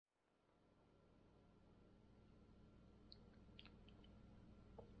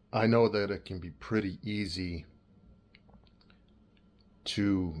I know that it can be pretty easy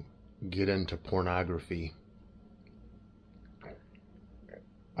to get into pornography.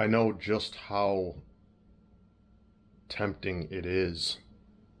 I know just how tempting it is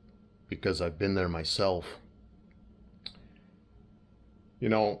because I've been there myself. You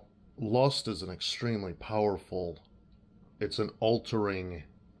know, lust is an extremely powerful, it's an altering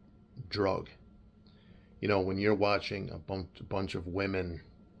drug. You know, when you're watching a bunch of women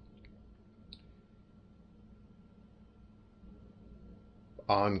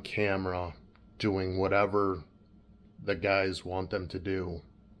on camera doing whatever the guys want them to do,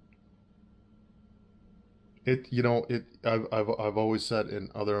 I've always said in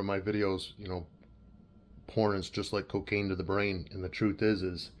other of my videos, porn is just like cocaine to the brain. And the truth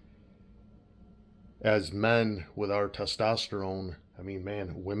is as men with our testosterone, I mean,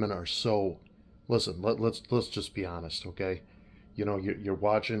 man, women are so, listen, let's just be honest. Okay. You're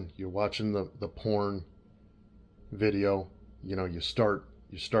watching the porn video. You start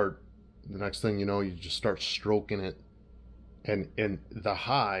the next thing you know, you just start stroking it, and the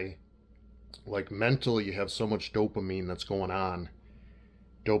high, like mentally, you have so much dopamine that's going on.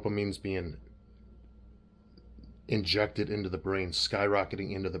 Dopamine's being injected into the brain,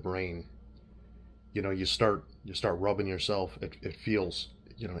 skyrocketing into the brain. You start rubbing yourself. It feels,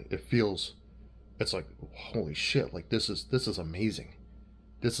 it's like, holy shit, like this is amazing.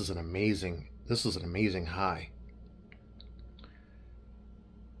 This is an amazing high.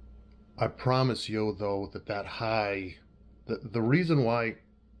 I promise you though that high, the reason why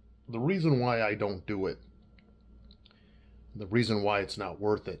I don't do it, the reason why it's not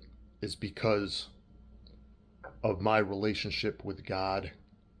worth it, is because of my relationship with God.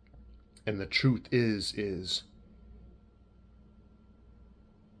 And the truth is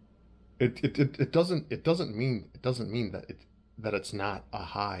it doesn't mean that it's not a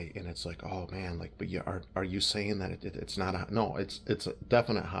high. And it's like, oh man, like, but are you saying that it's not a, no, it's a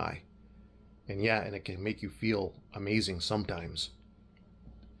definite high. And yeah, and it can make you feel amazing sometimes,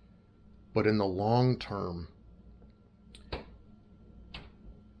 but in the long term,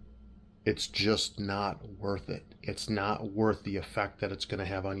 it's just not worth it. It's not worth the effect that it's going to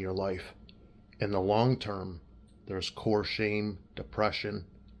have on your life. In the long term, there's core shame, depression,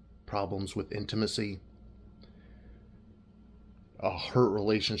 problems with intimacy, a hurt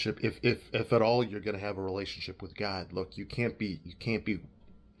relationship. If at all you're going to have a relationship with God, look, you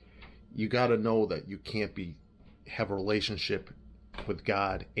got to know that you can't have a relationship with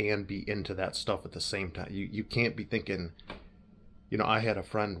God and be into that stuff at the same time. You can't be thinking, I had a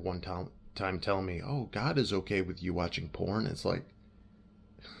friend one time tell me, "Oh, God is okay with you watching porn." It's like,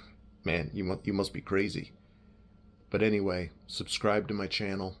 man, you must be crazy. But anyway, subscribe to my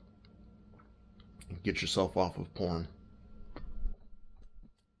channel and get yourself off of porn.